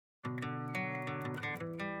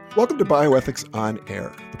Welcome to Bioethics on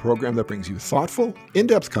Air, the program that brings you thoughtful,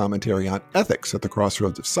 in-depth commentary on ethics at the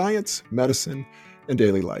crossroads of science, medicine, and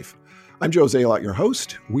daily life. I'm Joe Zalot, your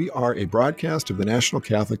host. We are a broadcast of the National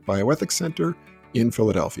Catholic Bioethics Center in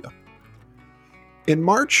Philadelphia. In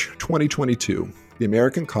March 2022, the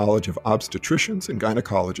American College of Obstetricians and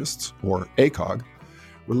Gynecologists, or ACOG,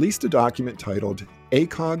 released a document titled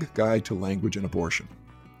ACOG Guide to Language and Abortion.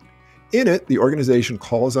 In it, the organization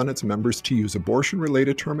calls on its members to use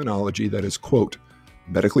abortion-related terminology that is, quote,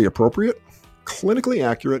 medically appropriate, clinically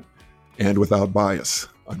accurate, and without bias,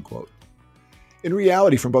 unquote. In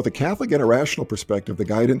reality, from both a Catholic and a rational perspective, the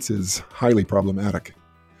guidance is highly problematic.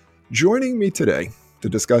 Joining me today to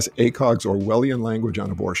discuss ACOG's Orwellian language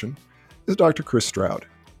on abortion is Dr. Chris Stroud.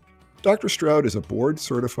 Dr. Stroud is a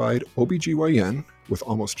board-certified OBGYN with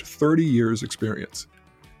almost 30 years' experience.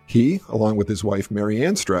 He, along with his wife Mary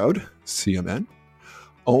Ann Stroud, CMN,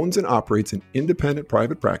 owns and operates an independent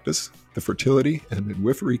private practice, the Fertility and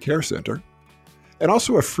Midwifery Care Center, and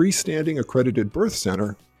also a freestanding accredited birth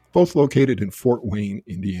center, both located in Fort Wayne,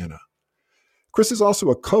 Indiana. Chris is also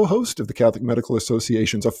a co-host of the Catholic Medical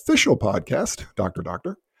Association's official podcast, Dr.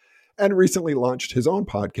 Doctor, and recently launched his own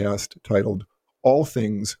podcast titled All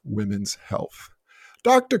Things Women's Health.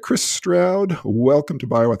 Dr. Chris Stroud, welcome to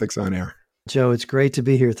Bioethics on Air. Joe, it's great to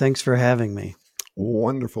be here. Thanks for having me.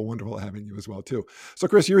 Wonderful having you as well, too. So,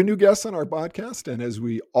 Chris, you're a new guest on our podcast, and as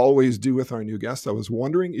we always do with our new guests, I was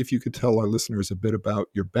wondering if you could tell our listeners a bit about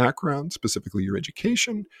your background, specifically your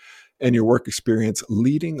education and your work experience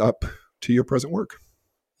leading up to your present work.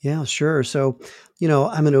 Yeah, sure. So,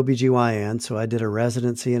 I'm an OBGYN, so I did a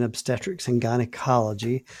residency in obstetrics and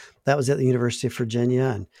gynecology. That was at the University of Virginia,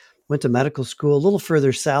 and went to medical school a little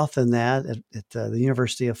further south than that at the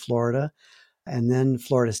University of Florida, and then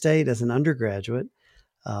Florida State as an undergraduate.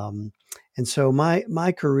 And so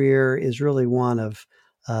my career is really one of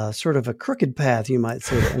sort of a crooked path, you might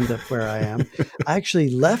say, to end up where I am. I actually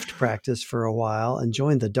left practice for a while and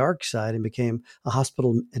joined the dark side and became a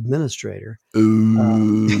hospital administrator.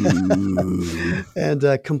 And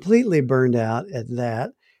completely burned out at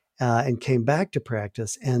that. And came back to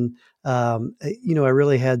practice. And, I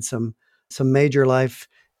really had some major life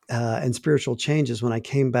and spiritual changes when I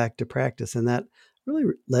came back to practice. And that really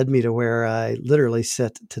led me to where I literally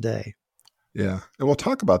sit today. Yeah. And we'll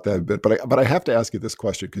talk about that a bit, but I have to ask you this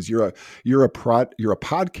question because you're a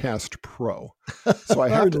podcast pro. So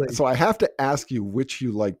I have to ask you which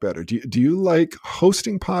you like better. Do you like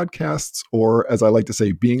hosting podcasts, or, as I like to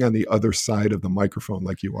say, being on the other side of the microphone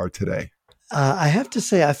like you are today? I have to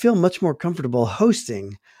say, I feel much more comfortable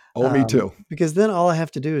hosting. Oh, me too. Because then all I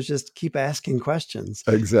have to do is just keep asking questions.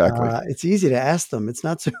 Exactly. It's easy to ask them. It's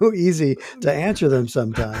not so easy to answer them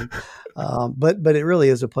sometimes. But it really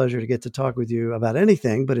is a pleasure to get to talk with you about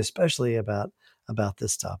anything, but especially about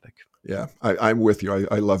this topic. Yeah, I'm with you.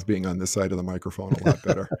 I love being on this side of the microphone a lot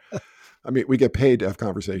better. I mean, we get paid to have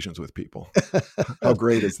conversations with people. How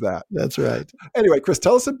great is that? That's right. Anyway, Chris,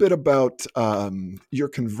 tell us a bit about your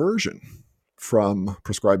conversion from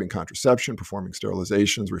prescribing contraception, performing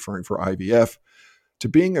sterilizations, referring for IVF, to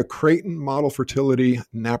being a Creighton model fertility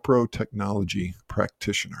NAPRO technology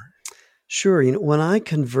practitioner. Sure. When I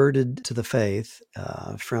converted to the faith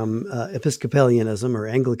from Episcopalianism or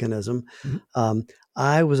Anglicanism,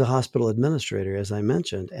 I was a hospital administrator, as I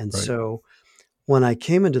mentioned. And so when I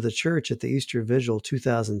came into the church at the Easter Vigil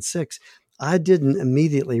 2006, I didn't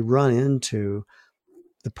immediately run into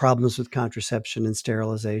the problems with contraception and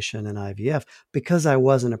sterilization and IVF because I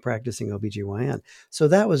wasn't a practicing OBGYN. So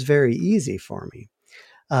that was very easy for me.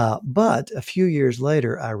 But a few years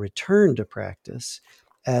later, I returned to practice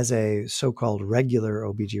as a so-called regular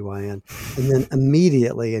OBGYN and then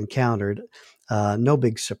immediately encountered, no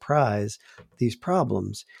big surprise, these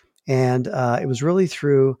problems. And it was really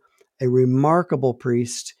through a remarkable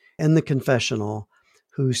priest in the confessional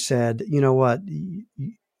who said, you know what,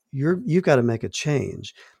 you've got to make a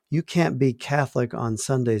change. You can't be Catholic on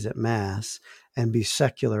Sundays at Mass and be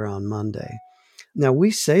secular on Monday. Now,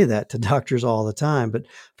 we say that to doctors all the time, but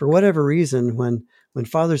for whatever reason, when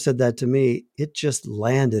Father said that to me, it just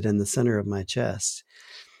landed in the center of my chest.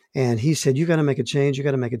 And he said, you got to make a change. You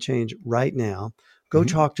got to make a change right now. Go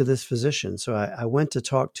talk to this physician. So I went to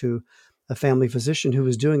talk to a family physician who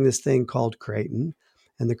was doing this thing called Creighton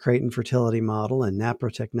and the Creighton fertility model and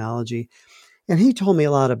NAPRO technology. And he told me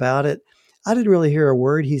a lot about it. I didn't really hear a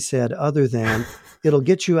word he said other than it'll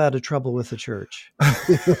get you out of trouble with the church.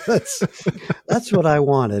 That's what I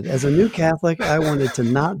wanted. As a new Catholic, I wanted to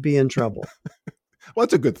not be in trouble. Well,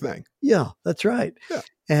 that's a good thing. Yeah, that's right. Yeah.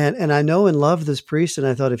 And I know and love this priest. And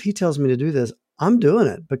I thought, if he tells me to do this, I'm doing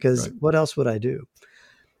it because what else would I do?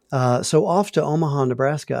 So off to Omaha,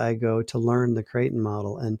 Nebraska, I go to learn the Creighton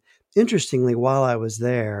model. And interestingly, while I was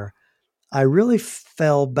there, I really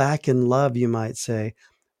fell back in love, you might say,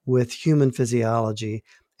 with human physiology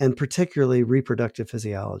and particularly reproductive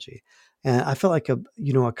physiology. And I felt like a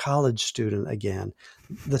college student again.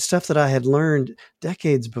 The stuff that I had learned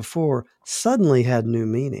decades before suddenly had new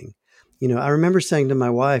meaning. I remember saying to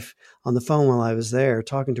my wife on the phone while I was there,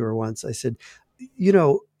 talking to her once, I said,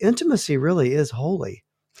 intimacy really is holy.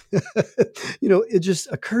 It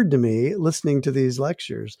just occurred to me listening to these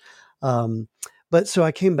lectures. But so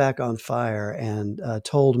I came back on fire and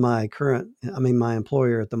told my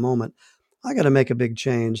employer at the moment, I got to make a big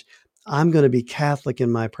change. I'm going to be Catholic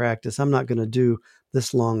in my practice. I'm not going to do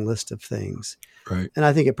this long list of things. Right. And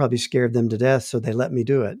I think it probably scared them to death, so they let me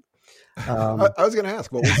do it. I was going to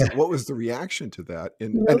ask, what was the reaction to that?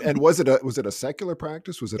 And was it a secular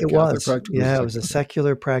practice? Was it a Catholic practice? Yeah, it was a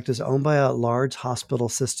secular practice owned by a large hospital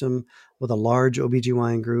system with a large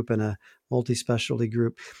OBGYN group and a multi-specialty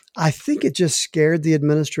group. I think it just scared the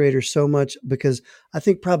administrator so much because I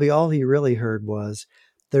think probably all he really heard was,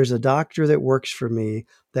 there's a doctor that works for me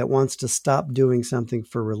that wants to stop doing something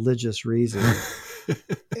for religious reasons.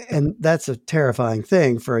 And that's a terrifying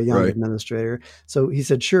thing for a young administrator. So he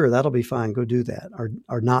said, sure, that'll be fine. Go do that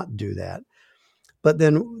or not do that. But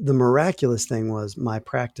then the miraculous thing was my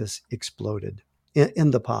practice exploded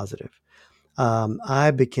in the positive.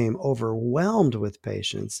 I became overwhelmed with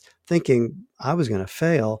patients thinking I was going to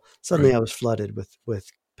fail. Suddenly I was flooded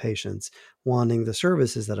with patients wanting the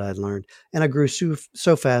services that I'd learned. And I grew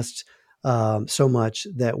so fast, so much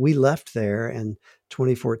that we left there in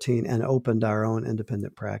 2014 and opened our own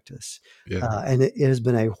independent practice. Yeah. And it has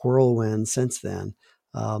been a whirlwind since then.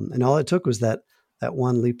 And all it took was that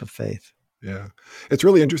one leap of faith. Yeah. It's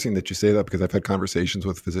really interesting that you say that, because I've had conversations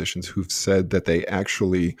with physicians who've said that they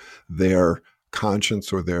actually, their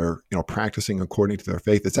conscience or their, practicing according to their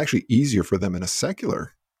faith, it's actually easier for them in a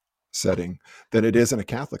secular setting than it is in a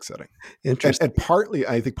Catholic setting. Interesting. And partly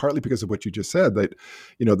because of what you just said, that,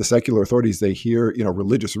 the secular authorities, they hear,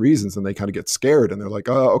 religious reasons and they kind of get scared and they're like,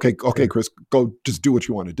 oh, okay, Chris, go just do what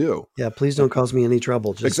you want to do. Yeah. Please don't cause me any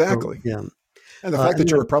trouble. Exactly. Yeah. And the fact that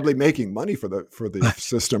you were probably making money for the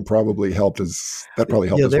system probably helped that probably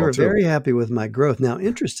helped as well too. Yeah, they were very happy with my growth. Now,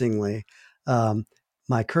 interestingly,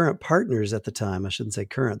 my current partners at the time, I shouldn't say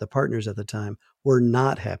current, the partners at the time were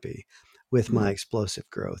not happy with my explosive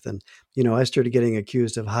growth. And, I started getting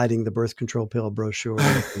accused of hiding the birth control pill brochure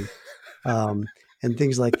and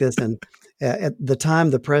things like this. And at the time,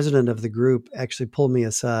 the president of the group actually pulled me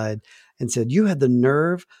aside and said, you had the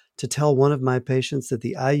nerve to tell one of my patients that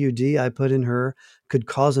the IUD I put in her could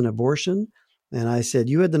cause an abortion. And I said,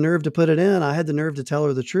 you had the nerve to put it in. I had the nerve to tell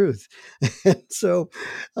her the truth. And so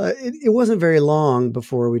it wasn't very long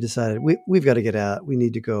before we decided we've got to get out. We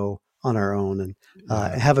need to go on our own and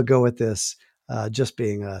have a go at this, just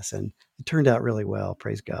being us. And it turned out really well.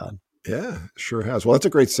 Praise God. Yeah, sure has. Well, that's a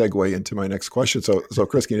great segue into my next question. So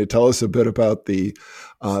Chris, can you tell us a bit about the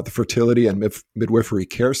Fertility and Midwifery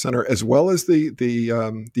Care Center, as well as the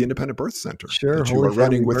Independent Birth Center that you are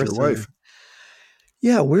running with your wife?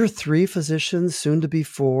 Yeah, we're 3 physicians, soon to be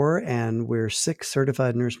 4, and we're 6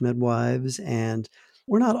 certified nurse midwives. And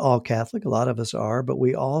we're not all Catholic. A lot of us are, but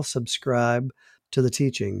we all subscribe to the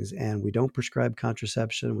teachings, and we don't prescribe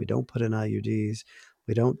contraception. We don't put in IUDs.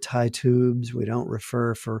 We don't tie tubes. We don't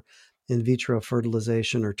refer for in vitro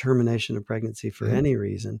fertilization or termination of pregnancy for any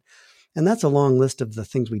reason. And that's a long list of the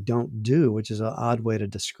things we don't do, which is an odd way to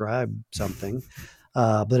describe something,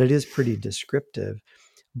 but it is pretty descriptive.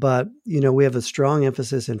 But, we have a strong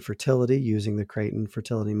emphasis in fertility using the Creighton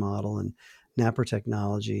fertility model and NAPR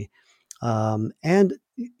technology, and,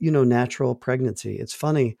 natural pregnancy. It's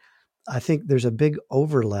funny. I think there's a big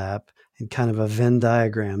overlap in kind of a Venn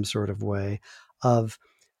diagram sort of way of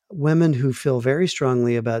women who feel very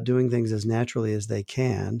strongly about doing things as naturally as they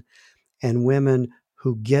can, and women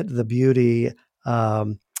who get the beauty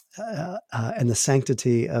and the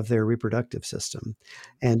sanctity of their reproductive system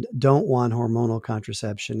and don't want hormonal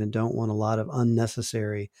contraception and don't want a lot of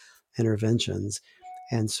unnecessary interventions.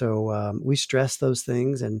 And so we stress those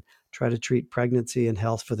things and try to treat pregnancy and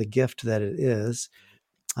health for the gift that it is.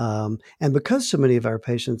 And because so many of our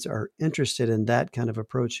patients are interested in that kind of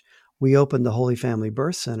approach, we opened the Holy Family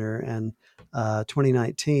Birth Center in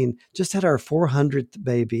 2019, just had our 400th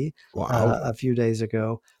baby a few days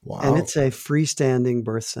ago. Wow. And it's a freestanding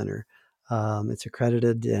birth center. It's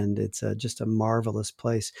accredited, and it's just a marvelous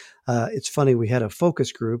place. It's funny, we had a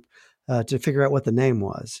focus group to figure out what the name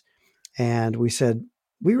was. And we said,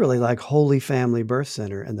 we really like Holy Family Birth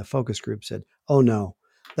Center. And the focus group said, oh, no,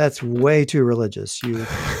 that's way too religious.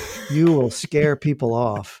 You will scare people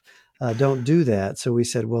off. Don't do that. So we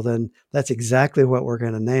said, well, then that's exactly what we're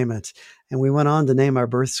going to name it. And we went on to name our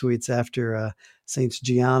birth suites after Saints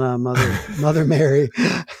Gianna, Mother Mary,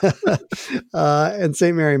 and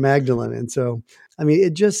Saint Mary Magdalene. And so, I mean,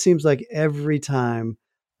 it just seems like every time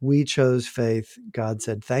we chose faith, God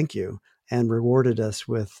said thank you and rewarded us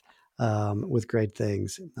with great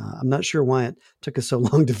things. I'm not sure why it took us so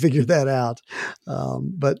long to figure that out,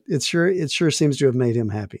 but it sure seems to have made him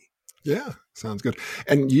happy. Yeah, sounds good.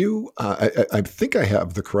 And you, I think I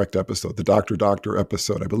have the correct episode, the Doctor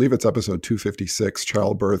episode. I believe it's episode 256,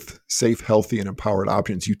 Childbirth, Safe, Healthy, and Empowered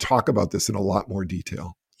Options. You talk about this in a lot more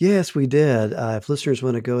detail. Yes, we did. If listeners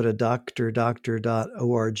want to go to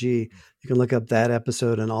doctordoctor.org, you can look up that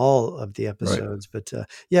episode and all of the episodes. Right. But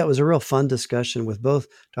yeah, it was a real fun discussion with both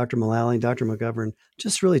Dr. Mullally and Dr. McGovern,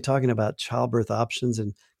 just really talking about childbirth options,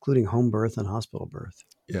 including home birth and hospital birth.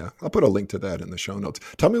 Yeah, I'll put a link to that in the show notes.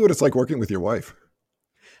 Tell me what it's like working with your wife.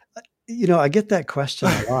 I get that question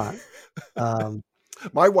a lot.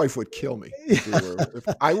 My wife would kill me. If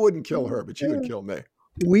I wouldn't kill her, but she would kill me.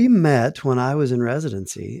 We met when I was in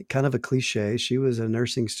residency, kind of a cliche. She was a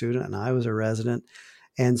nursing student and I was a resident.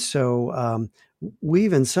 And so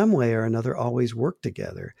we've in some way or another always worked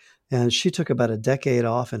together. And she took about a decade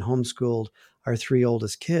off and homeschooled our 3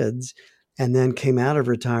 oldest kids and then came out of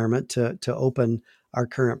retirement to open our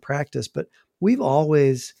current practice. But we've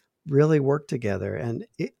always really worked together and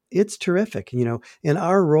it's terrific. In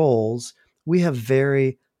our roles, we have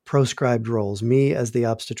very proscribed roles, me as the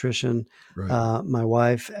obstetrician, right. My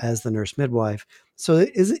wife as the nurse midwife. So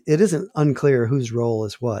it isn't unclear whose role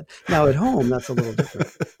is what. Now at home, that's a little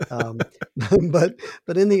different.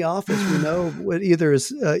 But in the office, we know what either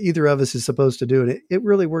of us is supposed to do. And it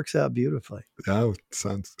really works out beautifully. Oh,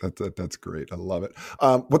 that's great. I love it.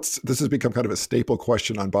 This has become kind of a staple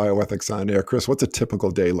question on Bioethics on Air. Chris, what's a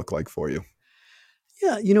typical day look like for you?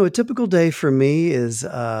 Yeah, a typical day for me is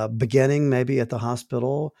beginning maybe at the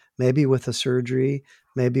hospital, maybe with a surgery,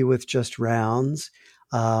 maybe with just rounds,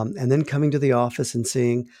 and then coming to the office and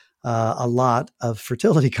seeing a lot of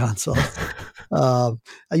fertility consults. I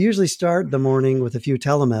usually start the morning with a few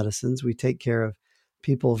telemedicines. We take care of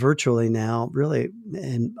people virtually now, really,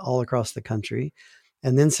 and all across the country,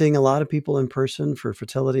 and then seeing a lot of people in person for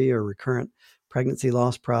fertility or recurrent pregnancy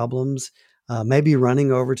loss problems. Maybe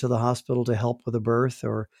running over to the hospital to help with a birth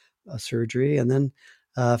or a surgery, and then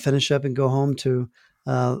finish up and go home to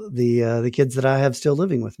the kids that I have still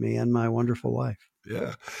living with me and my wonderful wife.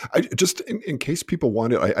 Yeah. Just in case people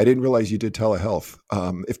wanted, I didn't realize you did telehealth.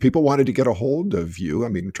 If people wanted to get a hold of you,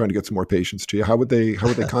 trying to get some more patients to you, how would they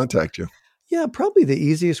contact you? Yeah, probably the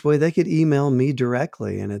easiest way, they could email me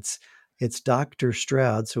directly, and it's Dr.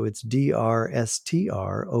 Stroud, so it's DRSTROUD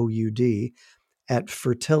at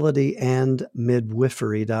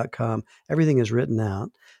fertilityandmidwifery.com. Everything is written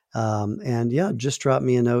out. And yeah, just drop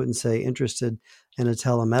me a note and say interested in a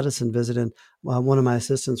telemedicine visit. And one of my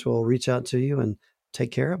assistants will reach out to you and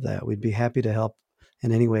take care of that. We'd be happy to help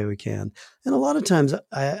in any way we can. And a lot of times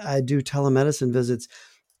I do telemedicine visits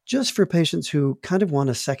just for patients who kind of want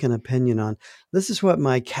a second opinion on, this is what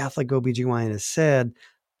my Catholic OBGYN has said.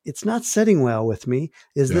 It's not sitting well with me.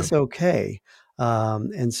 Is this okay?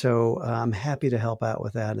 And so I'm happy to help out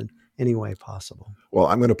with that in any way possible. Well,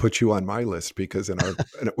 I'm going to put you on my list because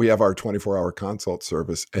we have our 24-hour consult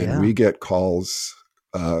service, and we get calls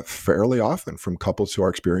fairly often from couples who are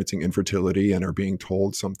experiencing infertility and are being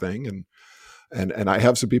told something. And I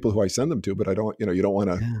have some people who I send them to, but I don't, you don't want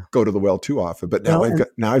to go to the well too often. But now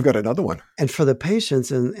I've got another one. And for the patients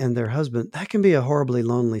and their husband, that can be a horribly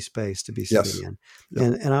lonely space to be sitting in.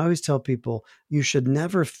 Yep. And I always tell people, you should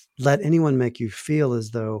never let anyone make you feel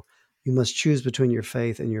as though you must choose between your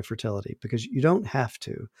faith and your fertility, because you don't have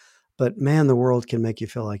to. But man, the world can make you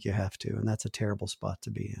feel like you have to. And that's a terrible spot to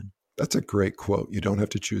be in. That's a great quote. You don't have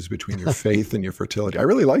to choose between your faith and your fertility. I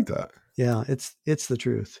really like that. Yeah, it's the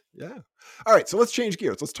truth. Yeah. All right. So let's change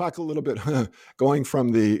gears. Let's talk a little bit, going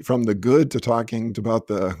from the good to talking about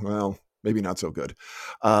the, well, maybe not so good.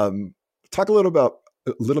 Talk a little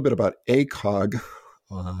bit about ACOG,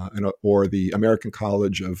 or the American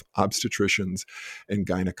College of Obstetricians and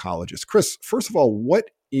Gynecologists. Chris, first of all,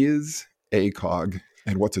 what is ACOG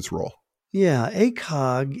and what's its role? Yeah,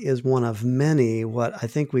 ACOG is one of many what I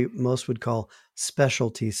think we most would call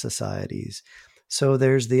specialty societies. So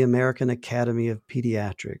there's the American Academy of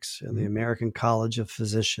Pediatrics, and the American College of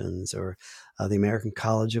Physicians, or the American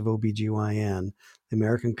College of OBGYN, the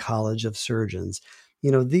American College of Surgeons.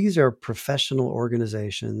 These are professional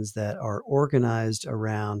organizations that are organized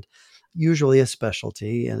around usually a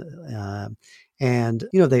specialty. And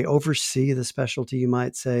they oversee the specialty, you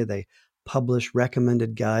might say. They publish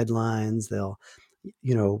recommended guidelines.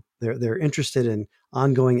 They're interested in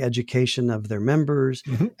ongoing education of their members,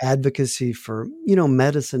 advocacy for,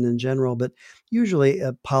 medicine in general, but usually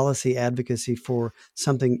a policy advocacy for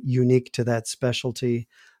something unique to that specialty.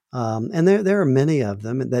 And there are many of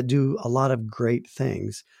them that do a lot of great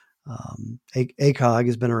things. ACOG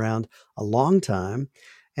has been around a long time.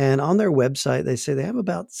 And on their website, they say they have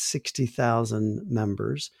about 60,000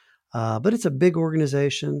 members, but it's a big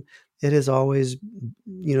organization. It has always,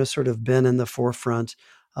 sort of been in the forefront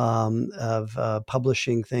of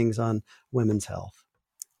publishing things on women's health.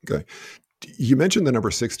 Okay. You mentioned the number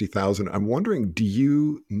 60,000. I'm wondering, do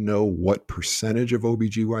you know what percentage of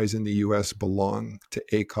OBGYNs in the U.S. belong to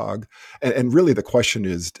ACOG? And really the question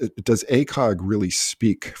is, does ACOG really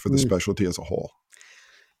speak for the specialty as a whole?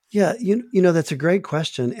 Yeah, that's a great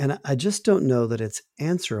question, and I just don't know that it's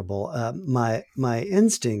answerable. My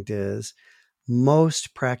instinct is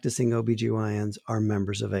most practicing OBGYNs are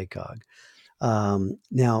members of ACOG.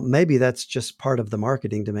 Now, maybe that's just part of the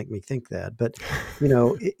marketing to make me think that. But,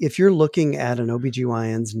 if you're looking at an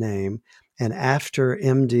OBGYN's name and after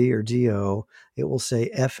MD or DO, it will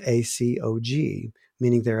say FACOG,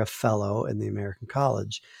 meaning they're a fellow in the American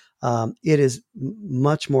College. It is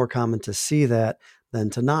much more common to see that than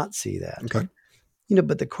to not see that. Okay.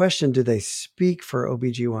 But the question, do they speak for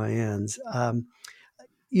OBGYNs?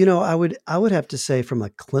 I would have to say from a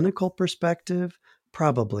clinical perspective,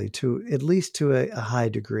 probably at least to a high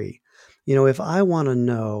degree. If I want to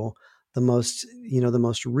know the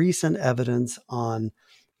most recent evidence on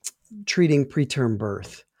treating preterm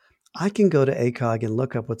birth, I can go to ACOG and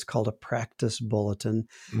look up what's called a practice bulletin,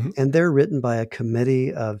 and they're written by a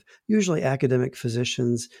committee of usually academic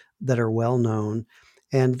physicians that are well known,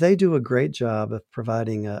 and they do a great job of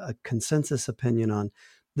providing a consensus opinion on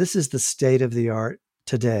this is the state of the art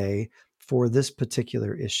today for this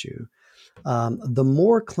particular issue. The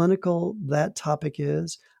more clinical that topic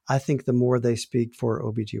is, I think the more they speak for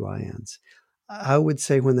OBGYNs. I would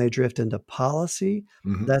say when they drift into policy,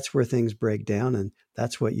 that's where things break down. And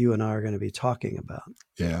that's what you and I are going to be talking about.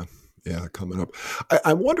 Yeah, coming up.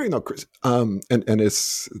 I'm wondering though, Chris, and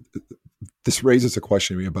this raises a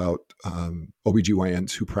question to me about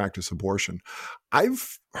OBGYNs who practice abortion.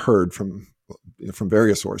 I've heard from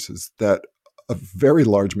various sources that a very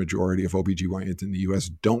large majority of OBGYNs in the U.S.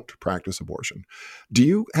 don't practice abortion. Do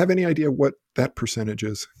you have any idea what that percentage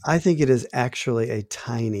is? I think it is actually a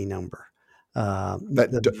tiny number.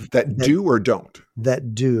 That do or don't?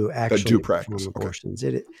 That do actually that do practice abortions.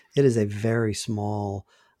 Okay. It is a very small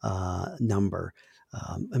number.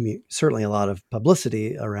 Certainly a lot of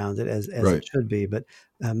publicity around it as right. It should be, but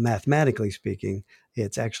mathematically speaking,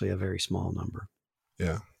 it's actually a very small number.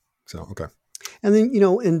 Yeah. So, okay. And then,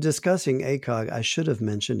 in discussing ACOG, I should have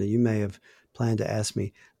mentioned, and you may have planned to ask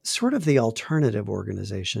me, sort of the alternative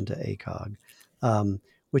organization to ACOG,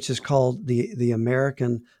 which is called the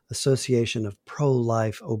American Association of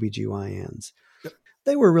Pro-Life OBGYNs. Yep.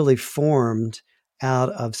 They were really formed out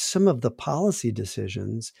of some of the policy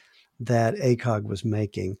decisions that ACOG was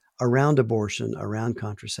making around abortion, around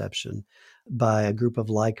contraception, by a group of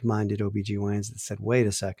like-minded OBGYNs that said, wait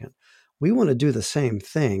a second, we want to do the same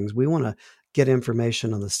things. We want to get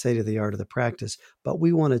information on the state of the art of the practice, but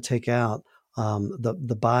we want to take out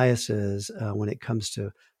the biases when it comes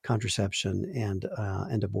to contraception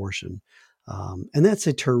and abortion. And that's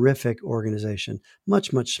a terrific organization,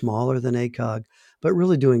 much, much smaller than ACOG, but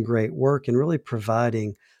really doing great work and really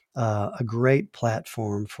providing a great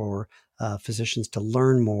platform for physicians to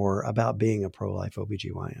learn more about being a pro-life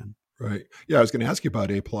OBGYN. Right. Yeah, I was going to ask you about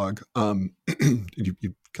APLOG.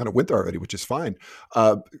 You kind of went there already, which is fine.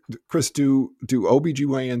 Chris, do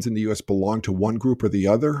OBGYNs in the U.S. belong to one group or the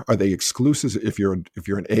other? Are they exclusive? If you're an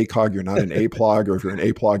ACOG, you're not an APLOG, or if you're an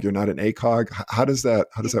APLOG, you're not an ACOG. How does that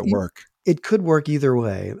work? It could work either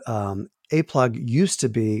way. APLOG used to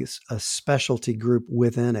be a specialty group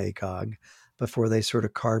within ACOG before they sort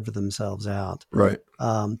of carved themselves out. Right.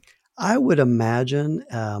 I would imagine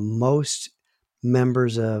most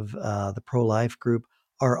members of the pro-life group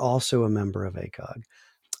are also a member of ACOG.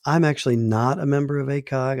 I'm actually not a member of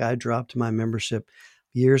ACOG. I dropped my membership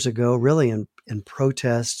years ago, really in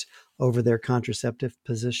protest over their contraceptive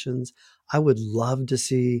positions. I would love to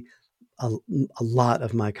see a lot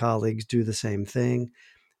of my colleagues do the same thing.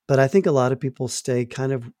 But I think a lot of people stay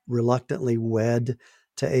kind of reluctantly wed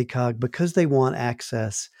to ACOG because they want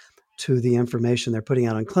access to the information they're putting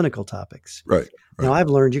out on clinical topics. Right. Now, I've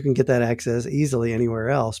learned you can get that access easily anywhere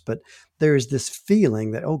else, but there's this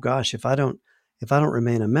feeling that, oh gosh, if I don't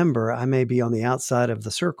remain a member, I may be on the outside of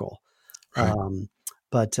the circle. Right.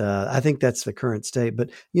 But I think that's the current state. But,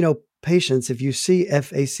 patients, if you see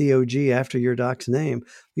FACOG after your doc's name,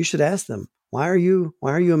 you should ask them, why are you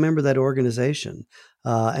a member of that organization?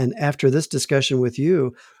 And after this discussion with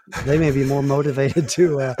you, they may be more motivated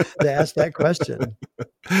to ask that question.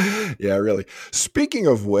 Yeah, really. Speaking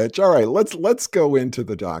of which, all right, let's go into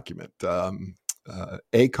the document.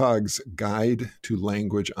 ACOG's Guide to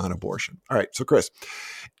Language on Abortion. All right, so Chris,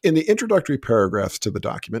 in the introductory paragraphs to the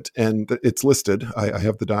document, and it's listed, I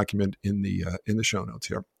have the document in the show notes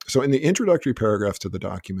here. So in the introductory paragraphs to the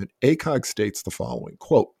document, ACOG states the following,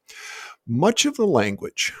 quote, much of the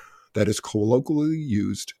language that is colloquially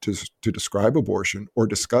used to describe abortion or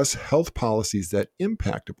discuss health policies that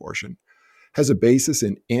impact abortion has a basis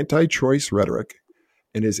in anti-choice rhetoric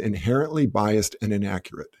and is inherently biased and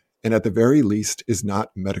inaccurate, and at the very least is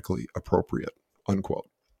not medically appropriate, unquote.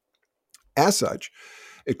 As such,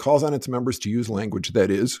 it calls on its members to use language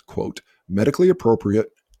that is, quote, medically appropriate,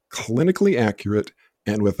 clinically accurate,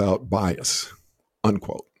 and without bias,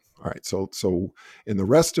 unquote. All right, so in the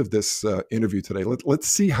rest of this interview today, let's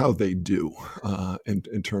see how they do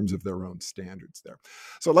in terms of their own standards there.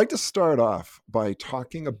 So I'd like to start off by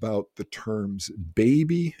talking about the terms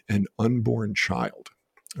baby and unborn child.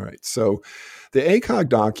 All right, so the ACOG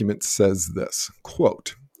document says this,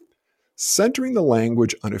 quote, centering the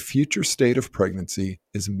language on a future state of pregnancy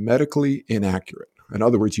is medically inaccurate. In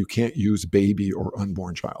other words, you can't use baby or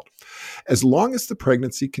unborn child. As long as the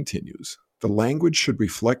pregnancy continues, the language should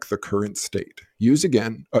reflect the current state. Use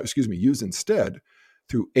instead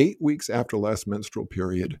through 8 weeks after last menstrual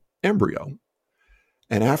period, embryo,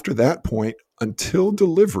 and after that point, until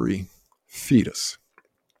delivery, fetus.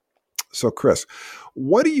 So Chris,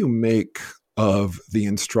 what do you make of the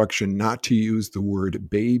instruction not to use the word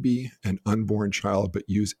baby and unborn child, but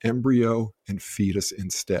use embryo and fetus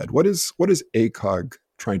instead? What is ACOG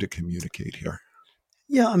trying to communicate here?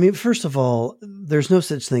 Yeah, I mean, first of all, there's no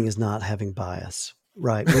such thing as not having bias,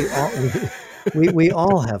 right? We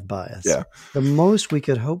all have bias. Yeah. The most we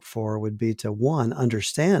could hope for would be to, one,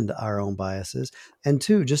 understand our own biases, and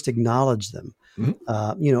two, just acknowledge them.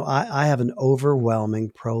 Mm-hmm. I have an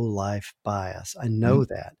overwhelming pro-life bias. I know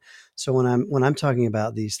that. So when I'm talking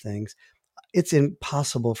about these things, it's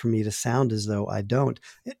impossible for me to sound as though I don't,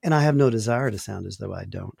 and I have no desire to sound as though I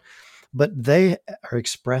don't. But they are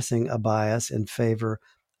expressing a bias in favor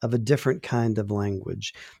of a different kind of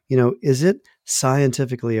language. Is it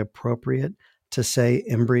scientifically appropriate to say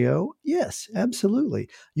embryo? Yes, absolutely.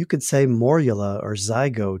 You could say morula or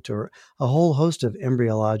zygote or a whole host of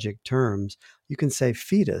embryologic terms. You can say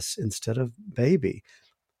fetus instead of baby.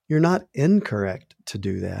 You're not incorrect to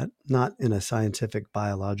do that, not in a scientific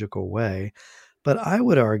biological way. But I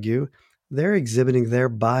would argue they're exhibiting their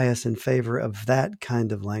bias in favor of that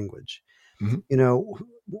kind of language. Mm-hmm.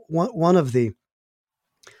 One of the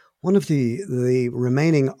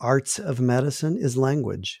remaining arts of medicine is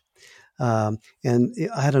language. And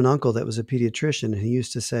I had an uncle that was a pediatrician, and he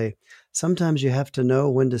used to say, sometimes you have to know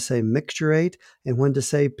when to say micturate and when to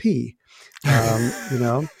say pee. And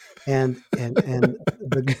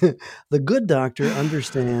the good doctor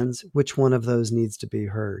understands which one of those needs to be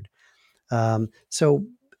heard. So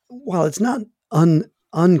while it's not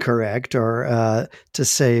incorrect or to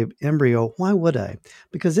say embryo, why would I?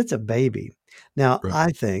 Because it's a baby. Now, right. I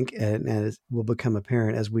think, and it will become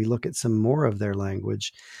apparent as we look at some more of their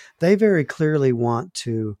language, they very clearly want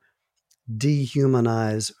to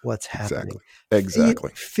dehumanize what's happening.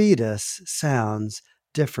 Exactly. Fetus sounds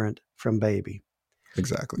different from baby.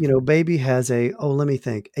 Exactly. Baby has a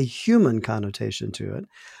human connotation to it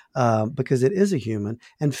because it is a human,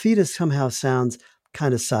 and fetus somehow sounds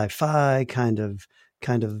kind of sci-fi, kind of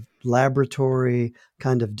laboratory,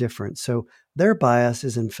 kind of different. So their bias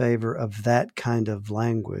is in favor of that kind of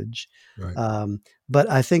language. Right. But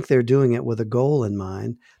I think they're doing it with a goal in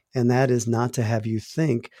mind, and that is not to have you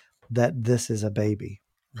think that this is a baby.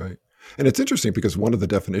 Right. And it's interesting because one of the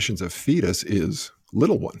definitions of fetus is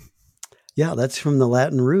little one. Yeah, that's from the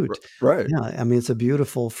Latin root. Right. Yeah, I mean, it's a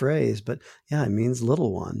beautiful phrase, but yeah, it means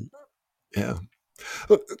little one. Yeah.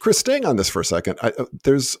 Look, Chris, staying on this for a second,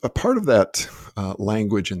 there's a part of that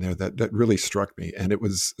language in there that really struck me. And it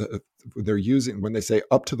was, they're using, when they say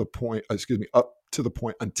up to the point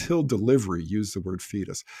until delivery, use the word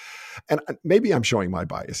fetus. And maybe I'm showing my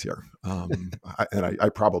bias here. I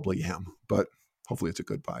probably am, but hopefully it's a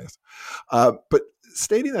good bias. But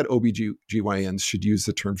stating that OBGYNs should use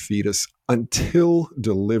the term fetus until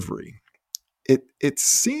delivery, it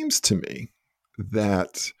seems to me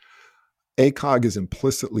that ACOG is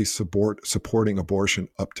implicitly supporting abortion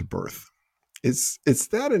up to birth. Is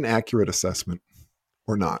that an accurate assessment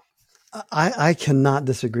or not? I cannot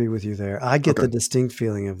disagree with you there. I get Okay. the distinct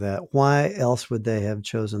feeling of that. Why else would they have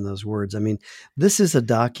chosen those words? I mean, this is a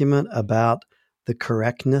document about the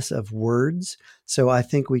correctness of words. So I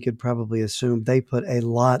think we could probably assume they put a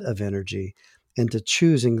lot of energy into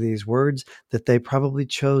choosing these words, that they probably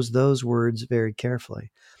chose those words very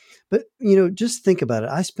carefully. But, just think about it.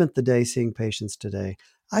 I spent the day seeing patients today.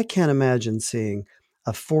 I can't imagine seeing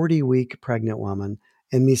a 40-week pregnant woman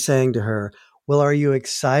and me saying to her, well, are you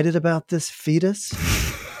excited about this fetus?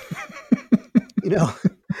 You know,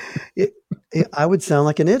 it, I would sound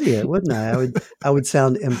like an idiot, wouldn't I? I would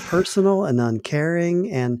sound impersonal and uncaring,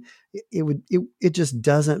 and it just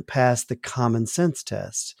doesn't pass the common sense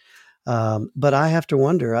test. But I have to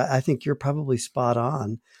wonder. I think you're probably spot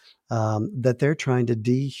on, that they're trying to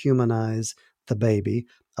dehumanize the baby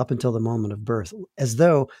up until the moment of birth, as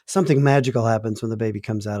though something magical happens when the baby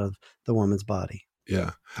comes out of the woman's body.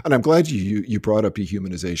 Yeah. And I'm glad you brought up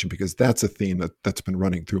dehumanization, because that's a theme that's been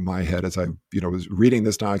running through my head as I was reading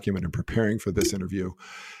this document and preparing for this interview,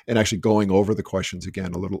 and actually going over the questions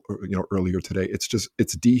again a little earlier today.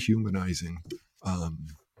 It's dehumanizing.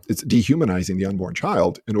 It's dehumanizing the unborn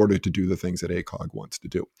child in order to do the things that ACOG wants to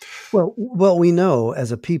do. Well, we know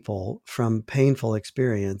as a people from painful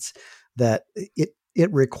experience that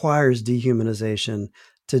it requires dehumanization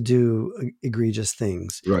to do egregious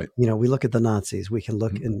things. Right. We look at the Nazis. We can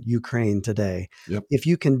look in Ukraine today. Yep. If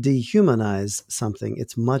you can dehumanize something,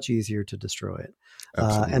 it's much easier to destroy it.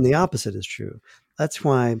 And the opposite is true. That's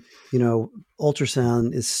why,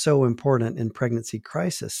 ultrasound is so important in pregnancy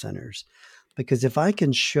crisis centers, because if I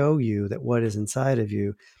can show you that what is inside of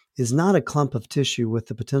you is not a clump of tissue with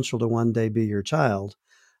the potential to one day be your child,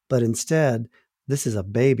 but instead, this is a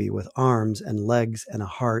baby with arms and legs and a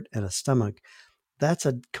heart and a stomach, that's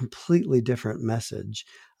a completely different message.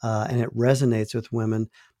 And it resonates with women,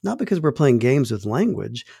 not because we're playing games with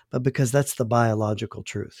language, but because that's the biological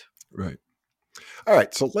truth. Right. All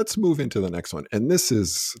right. So let's move into the next one. And this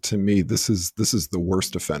is, to me, this is the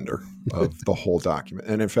worst offender of the whole document.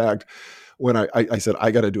 And in fact, when I said,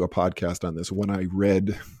 I got to do a podcast on this, when I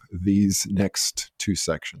read these next two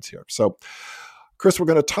sections here. So, Chris, we're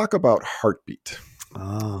going to talk about heartbeat.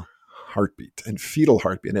 Heartbeat and fetal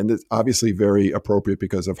heartbeat. And it's obviously very appropriate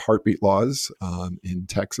because of heartbeat laws in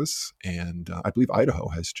Texas. And I believe Idaho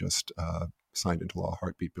has just signed into law a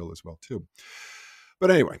heartbeat bill as well, too. But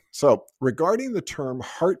anyway, so regarding the term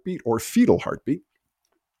heartbeat or fetal heartbeat,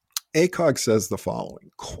 ACOG says the following,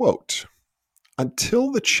 quote,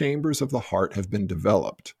 until the chambers of the heart have been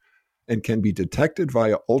developed and can be detected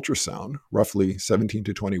via ultrasound, roughly 17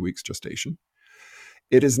 to 20 weeks gestation,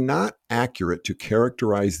 it is not accurate to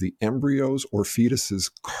characterize the embryo's or fetus's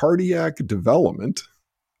cardiac development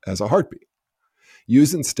as a heartbeat.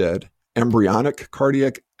 Use instead embryonic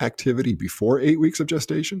cardiac activity before 8 weeks of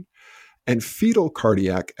gestation and fetal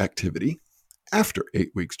cardiac activity after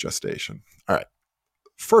 8 weeks gestation. All right.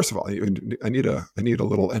 First of all, I need a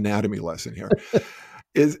little anatomy lesson here.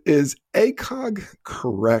 Is ACOG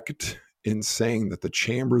correct in saying that the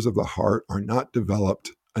chambers of the heart are not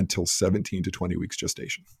developed until 17 to 20 weeks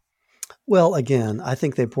gestation? Well, again, I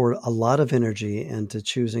think they poured a lot of energy into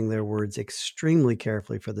choosing their words extremely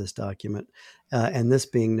carefully for this document, and this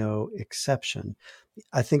being no exception.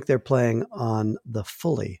 I think they're playing on the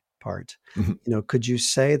fully part. Mm-hmm. Could you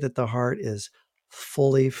say that the heart is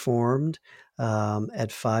fully formed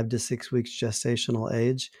at 5 to 6 weeks gestational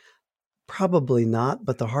age? Probably not,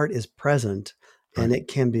 but the heart is present and it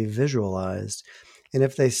can be visualized. And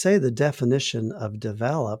if they say the definition of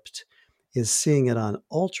developed is seeing it on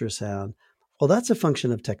ultrasound, well, that's a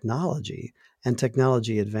function of technology, and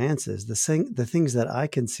technology advances. The things that I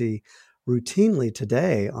can see routinely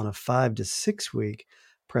today on a 5 to 6 week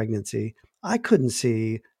pregnancy, I couldn't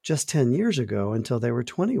see just 10 years ago until they were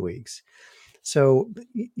 20 weeks. So,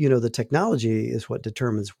 the technology is what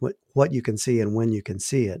determines what you can see and when you can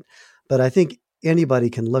see it. But I think anybody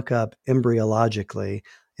can look up embryologically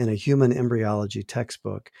in a human embryology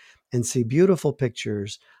textbook and see beautiful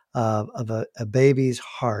pictures of a baby's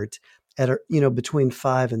heart at between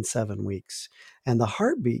 5 and 7 weeks. And the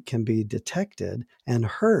heartbeat can be detected and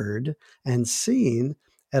heard and seen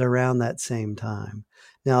at around that same time.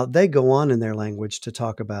 Now, they go on in their language to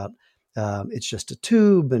talk about it's just a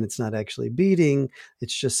tube and it's not actually beating.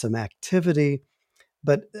 It's just some activity.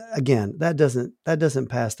 But again, that doesn't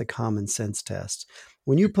pass the common sense test.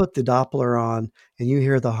 When you put the Doppler on and you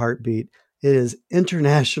hear the heartbeat, it is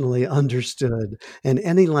internationally understood in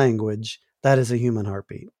any language that is a human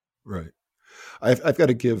heartbeat. Right. I've got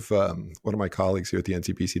to give one of my colleagues here at the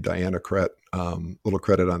NCPC, Diana Krett, little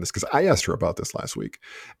credit on this because I asked her about this last week,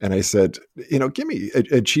 and I said, give me.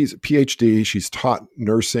 And she's a PhD. She's taught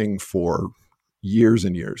nursing for years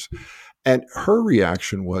and years, and her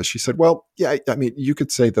reaction was, she said, "Well, yeah, I mean, you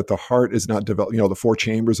could say that the heart is not developed. The four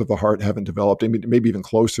chambers of the heart haven't developed. I mean, maybe even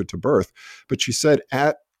closer to birth." But she said,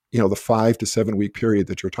 at the 5 to 7 week period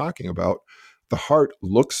that you're talking about, the heart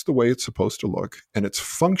looks the way it's supposed to look, and it's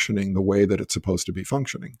functioning the way that it's supposed to be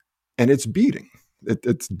functioning, and it's beating.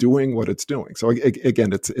 It's doing what it's doing. So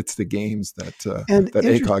again, it's the games that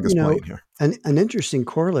ACOG is playing here. An interesting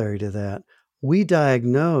corollary to that: we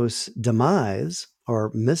diagnose demise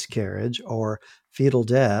or miscarriage or fetal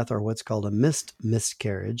death, or what's called a missed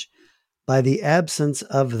miscarriage, by the absence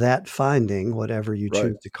of that finding, whatever you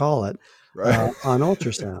choose to call it, on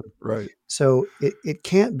ultrasound. Right. So it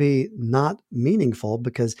can't be not meaningful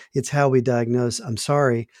because it's how we diagnose, I'm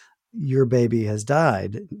sorry, your baby has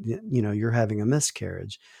died, you're having a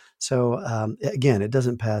miscarriage. So again, it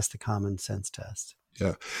doesn't pass the common sense test.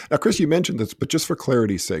 Yeah. Now, Chris, you mentioned this, but just for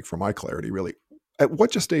clarity's sake, for my clarity, really, at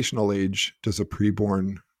what gestational age does a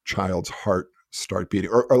preborn child's heart start beating?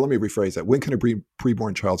 Or let me rephrase that. When can a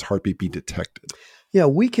preborn child's heartbeat be detected? Yeah,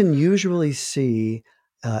 we can usually see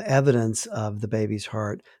evidence of the baby's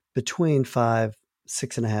heart between 5,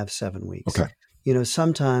 6.5, 7 weeks. Okay.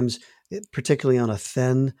 Sometimes, particularly on a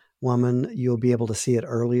thin woman, you'll be able to see it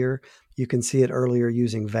earlier. You can see it earlier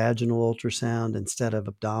using vaginal ultrasound instead of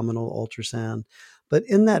abdominal ultrasound. But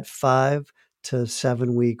in that 5 to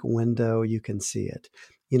 7 week window, you can see it.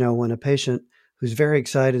 When a patient who's very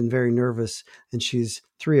excited and very nervous and she's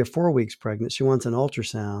 3 or 4 weeks pregnant, she wants an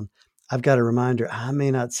ultrasound, I've got to remind her, I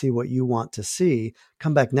may not see what you want to see.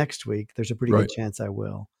 Come back next week. There's a pretty good chance I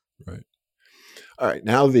will. Right. All right.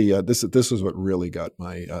 Now this is what really got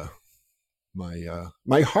my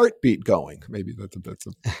heartbeat going. Maybe that's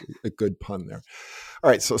a good pun there. All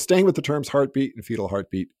right. So staying with the terms heartbeat and fetal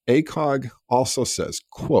heartbeat, ACOG also says,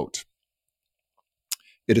 quote,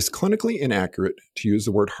 "It is clinically inaccurate to use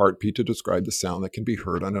the word heartbeat to describe the sound that can be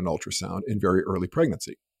heard on an ultrasound in very early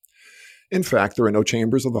pregnancy. In fact, there are no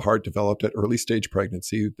chambers of the heart developed at early stage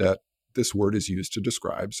pregnancy that this word is used to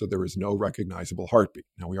describe, so there is no recognizable heartbeat."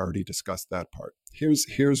 Now, we already discussed that part.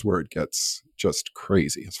 Here's where it gets just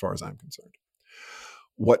crazy as far as I'm concerned.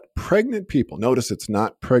 What pregnant people, notice it's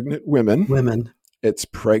not pregnant women, it's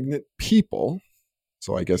pregnant people,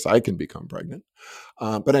 so I guess I can become pregnant.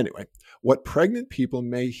 But anyway, what pregnant people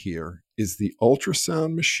may hear is the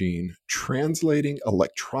ultrasound machine translating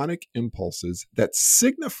electronic impulses that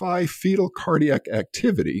signify fetal cardiac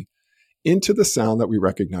activity into the sound that we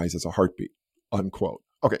recognize as a heartbeat, unquote.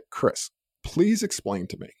 Okay, Chris, please explain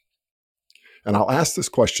to me. And I'll ask this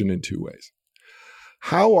question in 2 ways.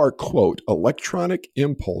 How are, quote, electronic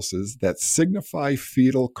impulses that signify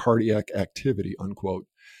fetal cardiac activity, unquote,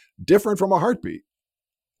 different from a heartbeat?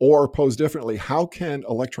 Or posed differently, how can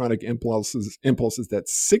electronic impulses that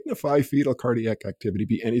signify fetal cardiac activity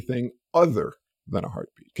be anything other than a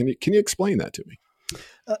heartbeat? Can you explain that to me?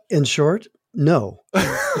 In short, no.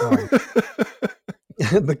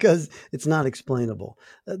 Because it's not explainable.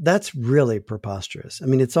 That's really preposterous. I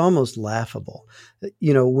mean, it's almost laughable.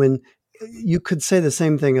 When you could say the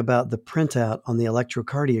same thing about the printout on the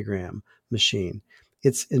electrocardiogram machine.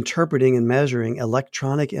 It's interpreting and measuring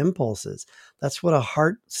electronic impulses. That's what a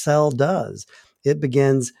heart cell does. It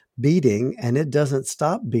begins beating and it doesn't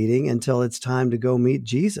stop beating until it's time to go meet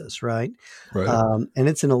Jesus, right? And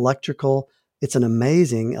it's an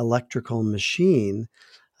amazing electrical machine.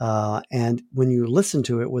 And when you listen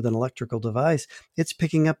to it with an electrical device, it's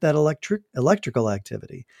picking up that electrical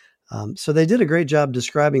activity. So they did a great job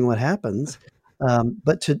describing what happens.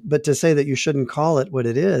 But to say that you shouldn't call it what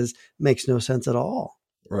it is makes no sense at all.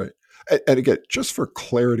 Right. And again, just for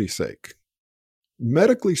clarity's sake,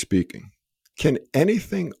 medically speaking, can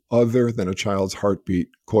anything other than a child's heartbeat,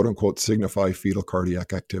 quote unquote, signify fetal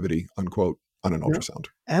cardiac activity, unquote, on an ultrasound?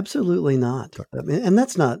 Absolutely not. Okay. And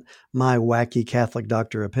that's not my wacky Catholic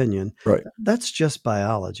doctor opinion. Right. That's just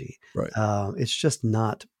biology. Right. It's just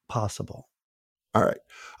not possible. All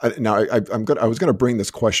right. Now, I was going to bring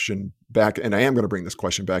this question back, and I am going to bring this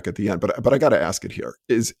question back at the end, but I got to ask it here.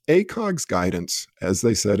 Is ACOG's guidance, as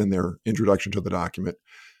they said in their introduction to the document,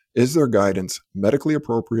 is their guidance medically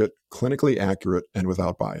appropriate, clinically accurate, and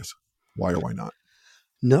without bias? Why or why not?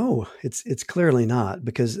 No, it's clearly not,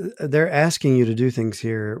 because they're asking you to do things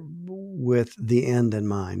here with the end in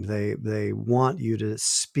mind. They want you to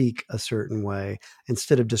speak a certain way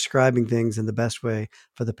instead of describing things in the best way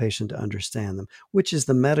for the patient to understand them, which is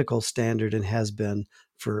the medical standard and has been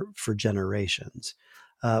for generations.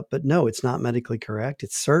 But no, it's not medically correct.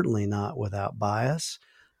 It's certainly not without bias.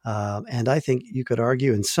 And I think you could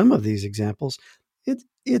argue in some of these examples,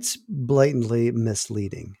 it's blatantly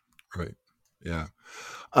misleading. Right. Yeah.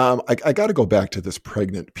 I got to go back to this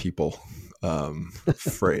pregnant people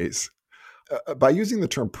phrase. By using the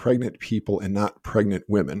term pregnant people and not pregnant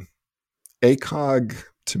women, ACOG,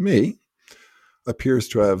 to me, appears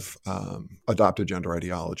to have adopted gender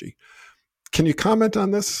ideology. Can you comment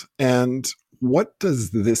on this? And what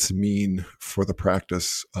does this mean for the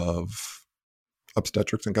practice of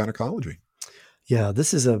obstetrics and gynecology? Yeah,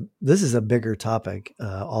 this is a bigger topic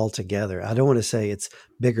altogether. I don't want to say it's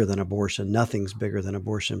bigger than abortion. Nothing's bigger than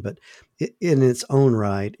abortion, but in its own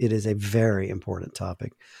right, it is a very important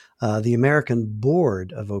topic. The American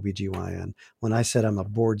Board of OBGYN, when I said I'm a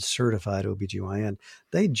board certified OBGYN,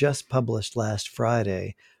 they just published last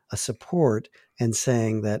Friday a support and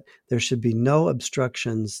saying that there should be no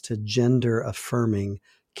obstructions to gender affirming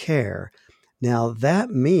care. Now, that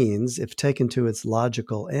means, if taken to its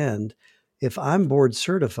logical end, if I'm board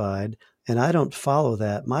certified and I don't follow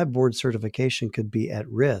that, my board certification could be at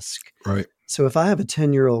risk. Right. So if I have a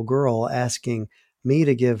 10-year-old girl asking me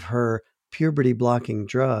to give her puberty blocking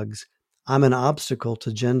drugs, I'm an obstacle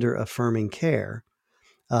to gender affirming care.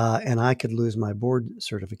 And I could lose my board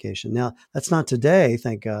certification. Now, that's not today,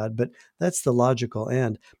 thank God, but that's the logical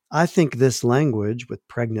end. I think this language with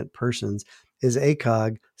pregnant persons is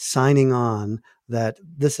ACOG signing on that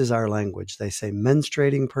this is our language. They say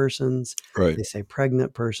menstruating persons, right. They say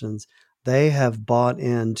pregnant persons. They have bought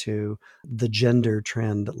into the gender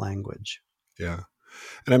trend language. Yeah.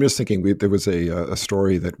 And I'm just thinking, there was a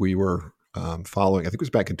story that we were following, I think it was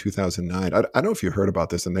back in 2009. I don't know if you heard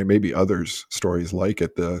about this, and there may be others stories like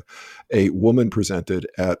it. A woman presented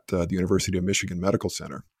at the University of Michigan Medical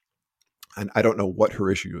Center, and I don't know what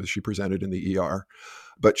her issue was. She presented in the ER,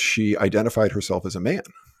 but she identified herself as a man,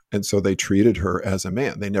 and so they treated her as a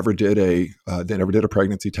man. They never did a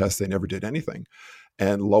pregnancy test. They never did anything,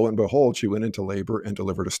 and lo and behold, she went into labor and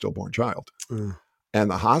delivered a stillborn child. And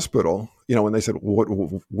the hospital, when they said, "What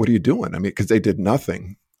are you doing?" I mean, because they did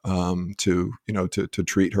nothing to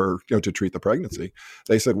treat her, to treat the pregnancy.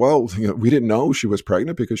 They said, well, we didn't know she was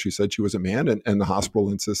pregnant because she said she was a man, and the hospital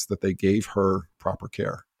insists that they gave her proper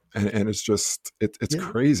care. And it's just, it's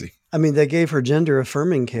crazy. I mean, they gave her gender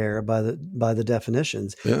affirming care by the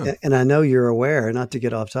definitions. Yeah. And I know you're aware, not to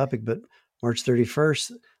get off topic, but March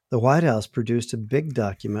 31st, the White House produced a big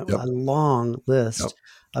document with a long list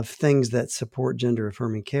of things that support gender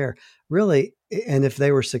affirming care. Really, and if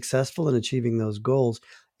they were successful in achieving those goals,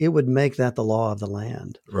 it would make that the law of the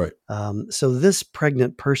land. Right. So this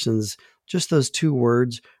pregnant persons, just those two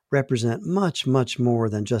words represent much, much more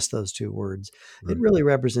than just those two words. Right. It really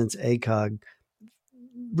represents ACOG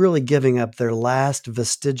really giving up their last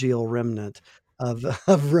vestigial remnant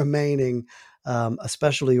of remaining a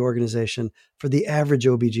specialty organization for the average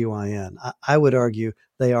OBGYN. I would argue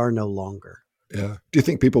they are no longer. Yeah. Do you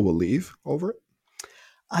think people will leave over it?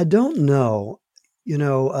 I don't know.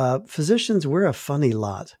 Physicians, we're a funny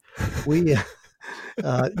lot. We,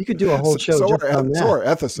 you could do a whole show just on that. So are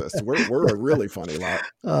ethicists. We're a really funny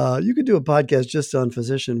lot. You could do a podcast just on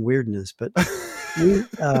physician weirdness, but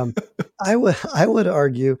I would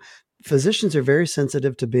argue physicians are very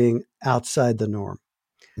sensitive to being outside the norm.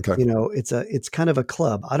 Okay. It's kind of a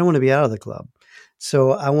club. I don't want to be out of the club.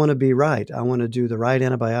 So I want to be right. I want to do the right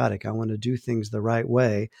antibiotic. I want to do things the right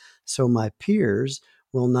way. So my peers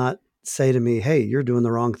will not say to me, hey, you're doing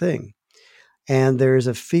the wrong thing. And there's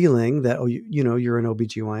a feeling that, you're an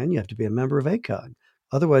OBGYN, you have to be a member of ACOG.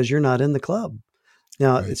 Otherwise, you're not in the club.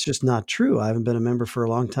 Now, It's just not true. I haven't been a member for a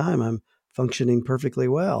long time. I'm functioning perfectly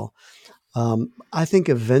well. I think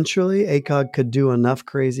eventually ACOG could do enough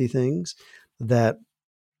crazy things that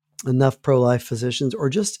enough pro-life physicians or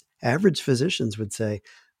just average physicians would say,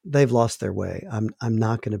 they've lost their way. I'm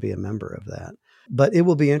not going to be a member of that. But it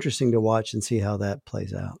will be interesting to watch and see how that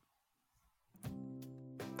plays out.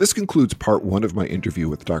 This concludes part 1 of my interview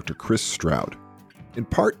with Dr. Chris Stroud. In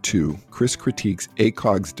part 2, Chris critiques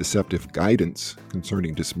ACOG's deceptive guidance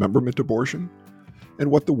concerning dismemberment abortion and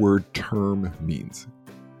what the word term means.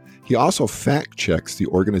 He also fact-checks the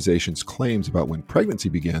organization's claims about when pregnancy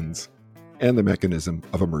begins and the mechanism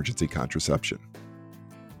of emergency contraception.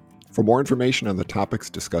 For more information on the topics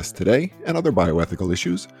discussed today and other bioethical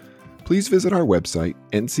issues, please visit our website,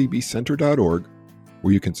 ncbcenter.org,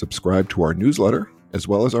 where you can subscribe to our newsletter, as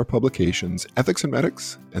well as our publications, Ethics and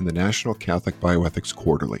Medics and the National Catholic Bioethics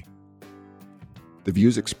Quarterly. The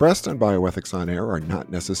views expressed on Bioethics on Air are not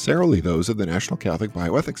necessarily those of the National Catholic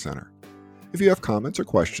Bioethics Center. If you have comments or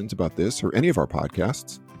questions about this or any of our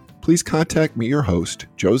podcasts, please contact me, your host,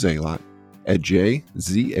 Joe Zalot, at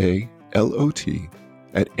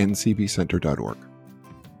jzalot@ncbcenter.org.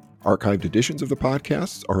 Archived editions of the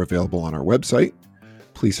podcasts are available on our website.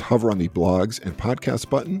 Please hover on the blogs and podcasts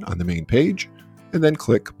button on the main page, and then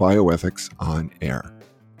click Bioethics on Air.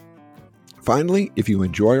 Finally, if you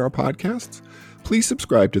enjoy our podcasts, please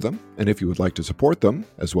subscribe to them, and if you would like to support them,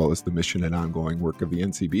 as well as the mission and ongoing work of the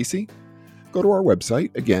NCBC, go to our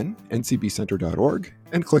website, again, ncbcenter.org,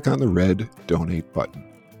 and click on the red Donate button.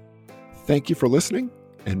 Thank you for listening,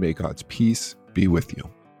 and may God's peace be with you.